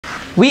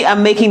We are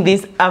making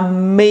this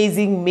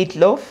amazing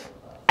meatloaf.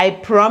 I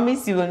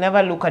promise you will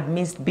never look at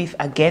minced beef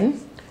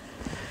again.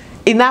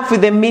 Enough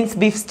with the minced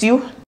beef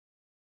stew.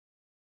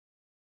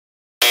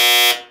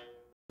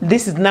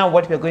 This is now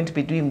what we're going to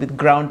be doing with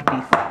ground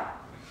beef.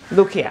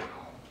 Look here.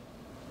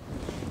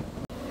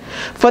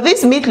 For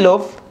this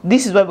meatloaf,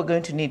 this is what we're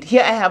going to need.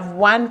 Here I have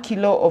 1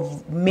 kilo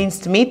of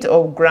minced meat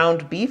or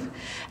ground beef.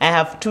 I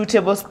have 2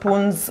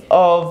 tablespoons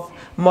of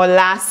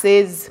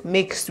molasses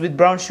mixed with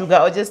brown sugar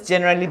or just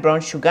generally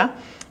brown sugar.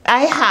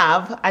 I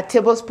have a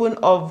tablespoon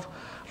of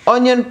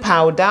onion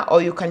powder,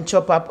 or you can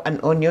chop up an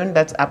onion,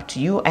 that's up to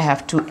you. I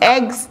have 2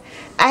 eggs.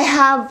 I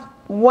have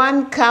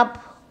 1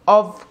 cup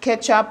of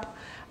ketchup.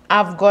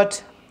 I've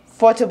got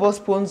 4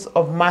 tablespoons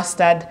of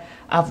mustard.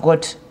 I've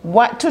got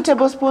 2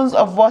 tablespoons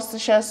of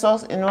Worcestershire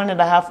sauce and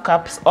 1.5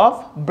 cups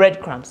of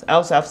breadcrumbs. I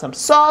also have some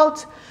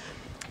salt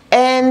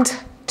and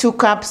 2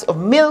 cups of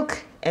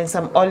milk and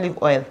some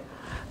olive oil.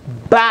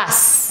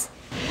 Bas!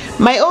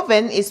 My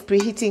oven is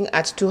preheating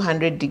at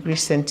 200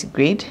 degrees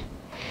centigrade.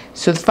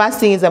 So the first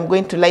thing is I'm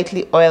going to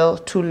lightly oil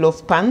 2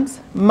 loaf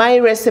pans. My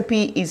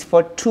recipe is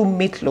for 2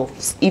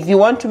 meatloaves. If you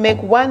want to make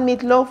 1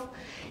 meatloaf,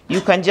 you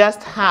can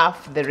just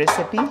half the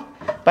recipe.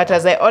 But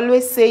as I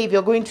always say, if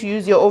you're going to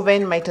use your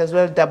oven, might as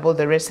well double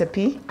the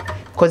recipe,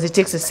 because it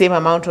takes the same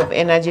amount of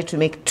energy to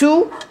make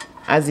 2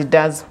 as it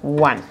does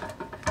 1.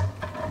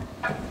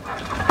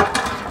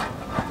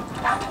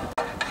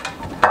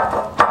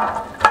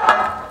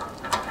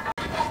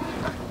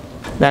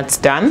 That's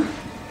done.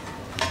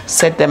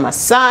 Set them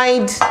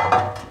aside.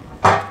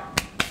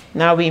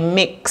 Now we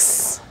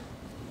mix.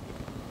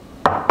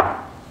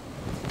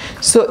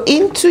 So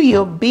into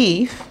your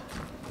beef,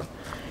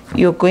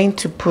 you're going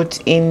to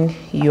put in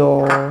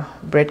your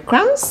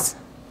breadcrumbs.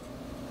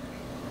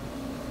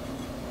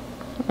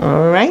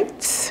 All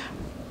right.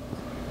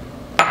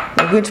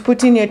 You're going to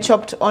put in your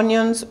chopped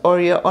onions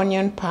or your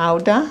onion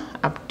powder,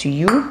 up to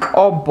you,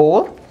 or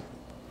both.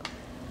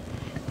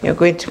 You're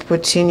going to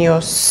put in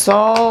your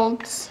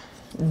salt.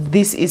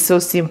 This is so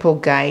simple,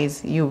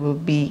 guys. You will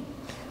be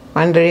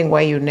wondering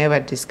why you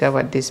never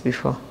discovered this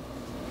before.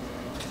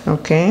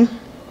 Okay.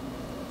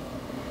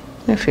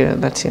 I feel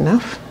that's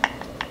enough.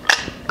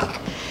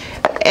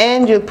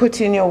 And you'll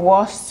put in your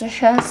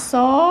Worcestershire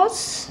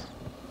sauce.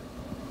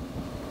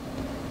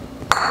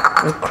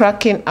 We're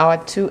cracking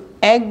our 2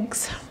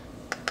 eggs.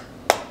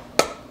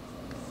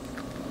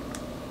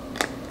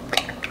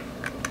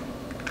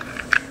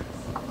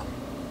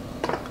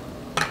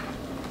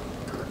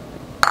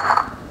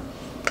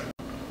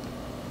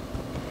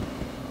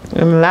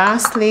 And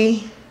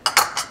lastly,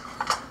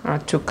 our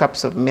 2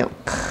 cups of milk.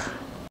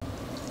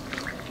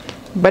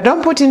 But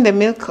don't put in the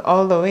milk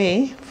all the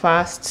way.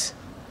 First,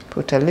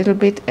 put a little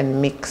bit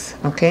and mix,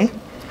 okay?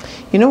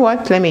 You know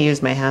what? Let me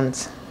use my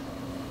hands.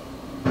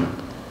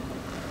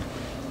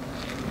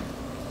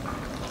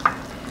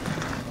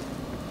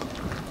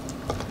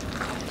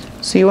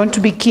 So you want to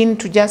be keen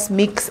to just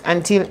mix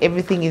until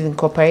everything is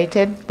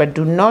incorporated, but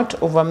do not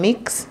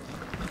overmix.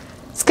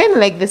 It's kind of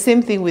like the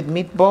same thing with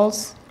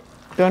meatballs.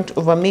 Don't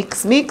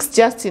overmix. Mix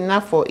just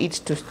enough for it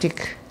to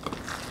stick.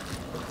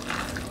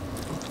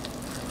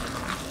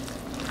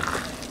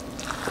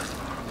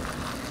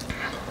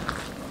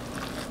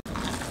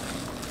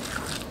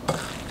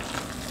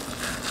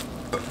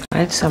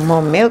 Add some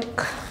more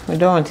milk. We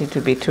don't want it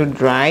to be too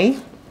dry.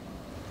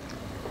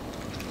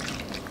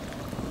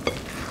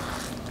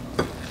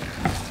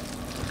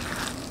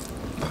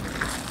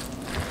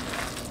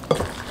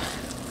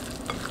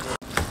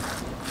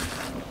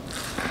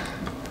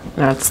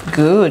 That's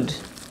good.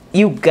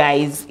 You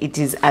guys, it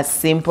is as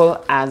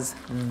simple as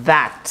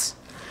that.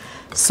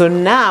 So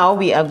now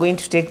we are going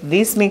to take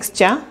this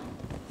mixture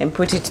and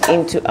put it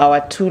into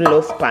our 2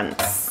 loaf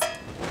pans.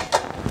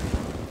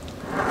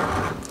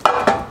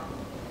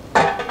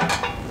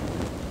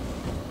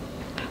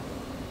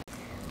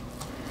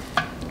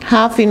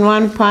 Half in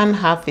one pan,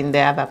 half in the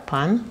other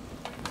pan.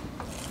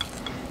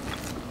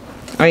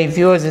 Or if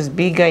yours is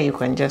bigger, you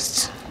can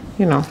just,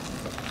 you know,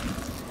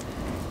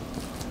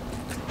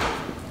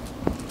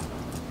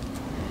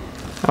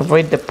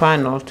 avoid the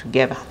pan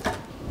altogether.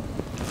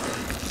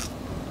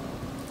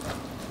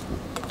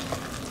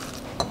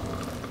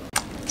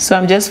 So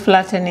I'm just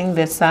flattening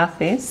the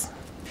surface.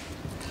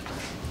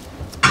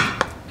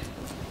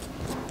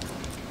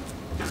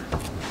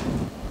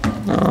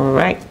 All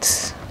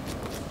right.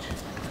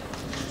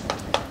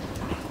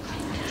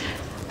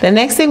 The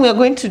next thing we're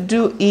going to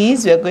do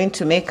is we're going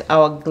to make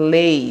our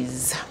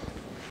glaze.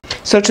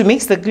 So to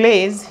mix the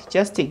glaze,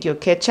 just take your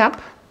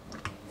ketchup,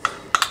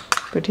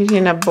 put it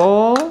in a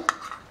bowl.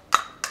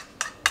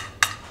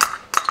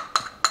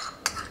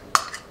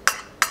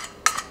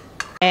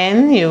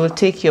 And you will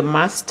take your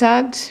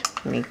mustard,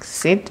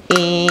 mix it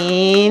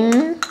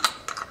in.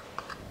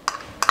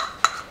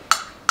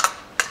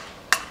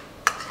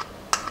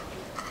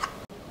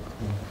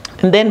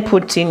 And then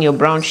put in your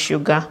brown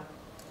sugar.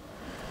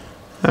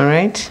 All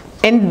right.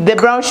 And the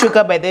brown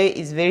sugar, by the way,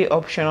 is very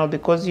optional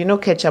because you know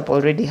ketchup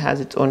already has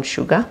its own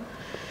sugar.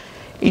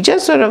 It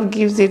just sort of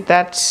gives it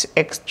that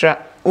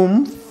extra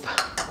oomph.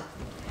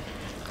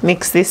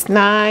 Mix this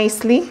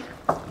nicely.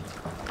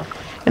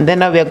 And then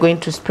now we are going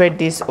to spread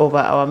this over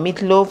our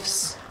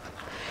meatloafs.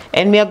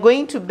 And we are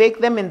going to bake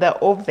them in the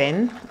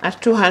oven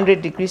at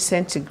 200 degrees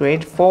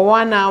centigrade for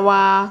 1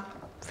 hour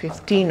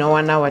 15 or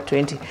 1 hour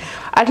 20.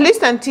 At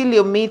least until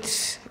your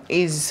meat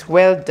is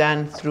well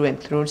done through and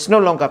through. It's no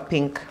longer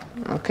pink,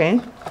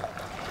 okay?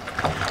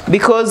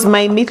 Because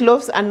my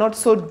meatloafs are not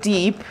so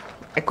deep,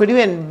 I could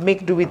even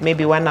make do with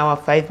maybe 1 hour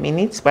 5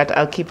 minutes, but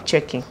I'll keep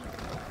checking.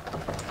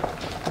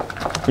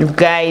 You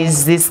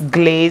guys, this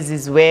glaze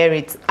is where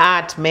it's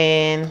at,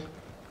 man.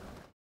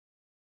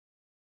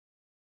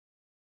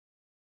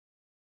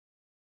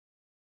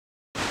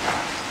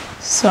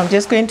 So I'm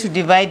just going to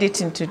divide it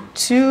into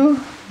two.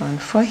 One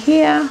for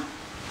here,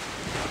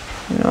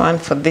 and one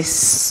for this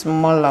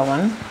smaller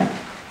one.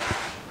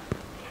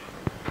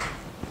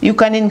 You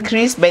can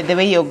increase, by the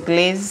way, your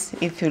glaze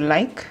if you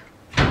like.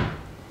 You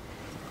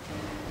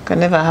can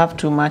never have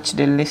too much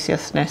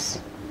deliciousness.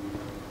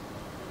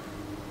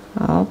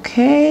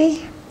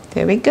 Okay,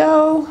 there we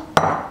go.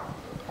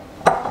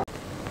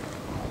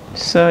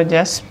 So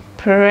just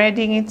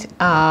spreading it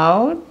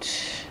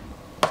out.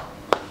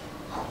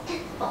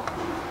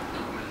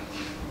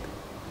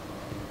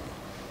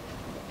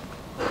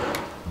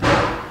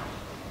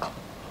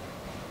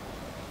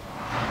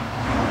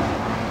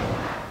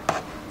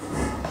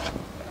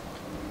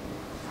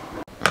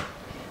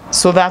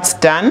 So that's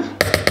done.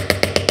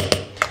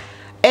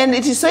 And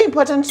it is so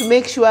important to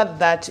make sure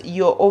that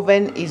your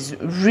oven is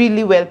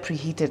really well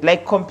preheated,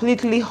 like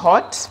completely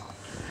hot,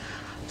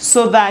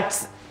 so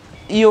that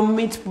your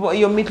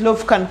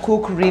meatloaf can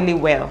cook really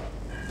well.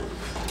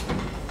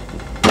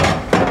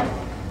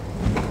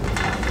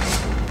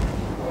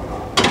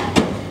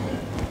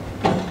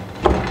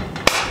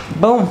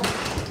 Boom.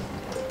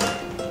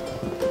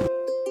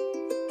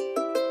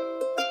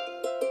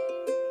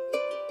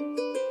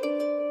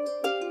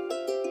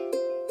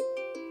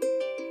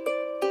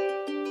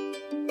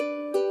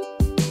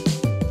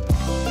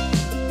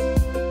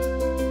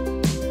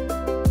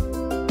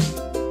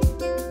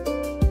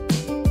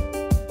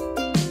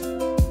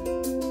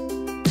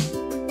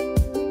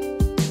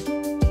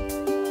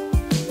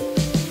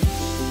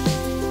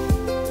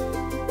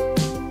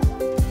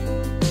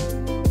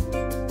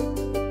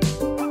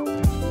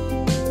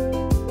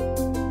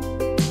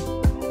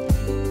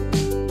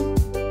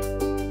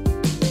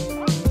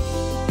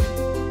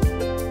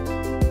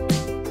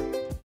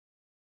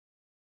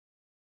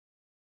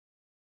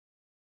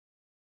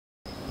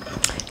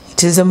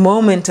 It is a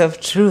moment of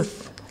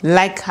truth.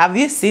 Like, have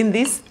you seen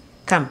this?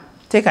 Come,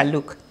 take a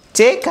look.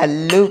 Take a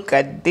look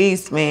at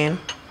this, man.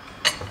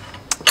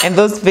 And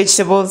those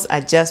vegetables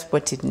are just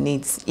what it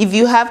needs. If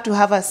you have to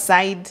have a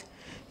side,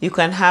 you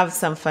can have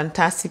some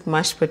fantastic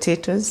mashed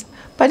potatoes.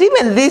 But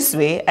even this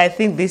way, I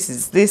think this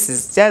is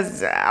just,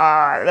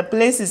 the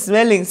place is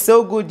smelling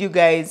so good, you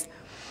guys.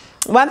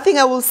 One thing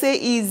I will say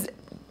is,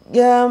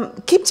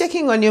 keep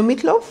checking on your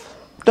meatloaf.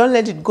 Don't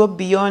let it go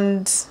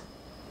beyond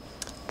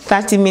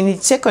 30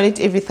 minutes. Check on it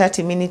every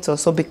 30 minutes or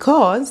so,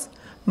 because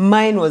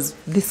mine was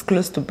this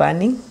close to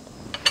burning.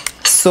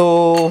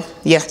 So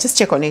yeah, just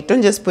check on it.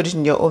 Don't just put it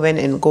in your oven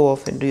and go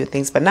off and do your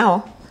things. But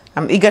now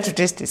I'm eager to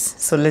taste this,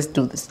 so let's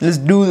do this. Let's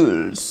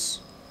do this.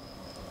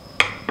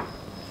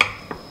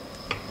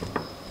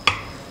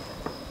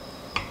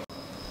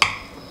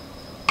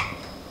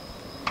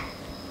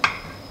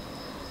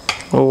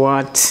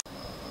 What?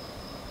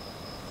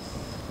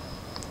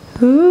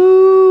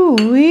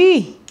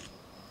 Ooh-wee.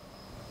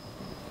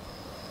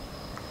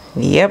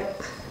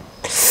 Yep.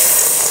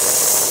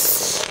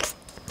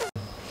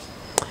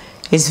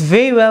 It's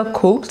very well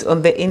cooked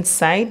on the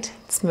inside.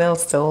 It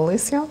smells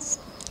delicious.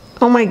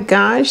 Oh my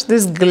gosh,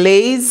 this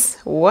glaze.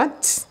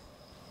 What?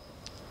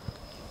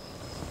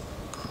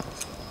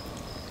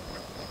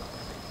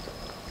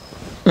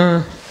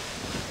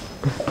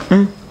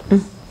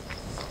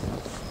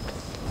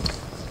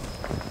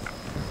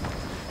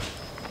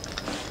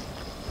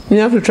 You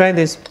have to try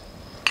this.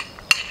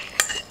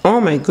 Oh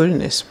my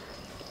goodness.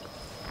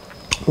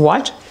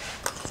 What?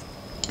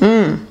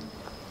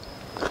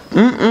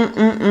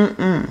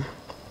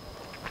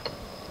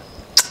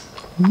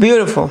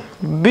 Beautiful.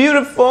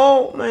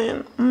 Beautiful,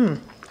 man.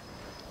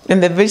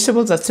 And the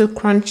vegetables are still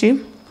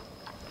crunchy.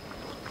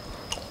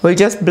 We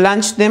just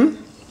blanch them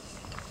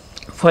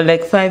for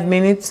like 5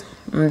 minutes,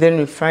 and then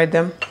we fry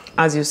them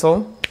as you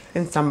saw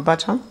in some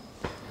butter,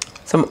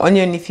 some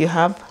onion if you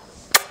have.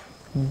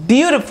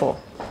 Beautiful.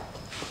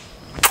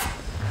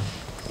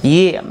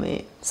 Yeah,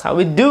 man, that's how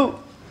we do.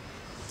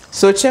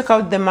 So check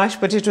out the mashed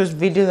potatoes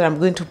video that I'm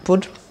going to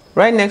put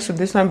right next to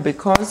this one,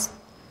 because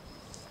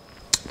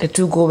the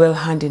two go well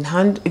hand in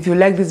hand. If you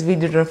like this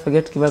video, don't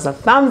forget to give us a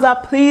thumbs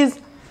up, please.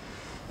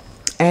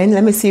 And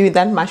let me see you with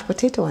that mashed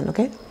potato one,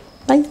 okay?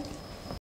 Bye.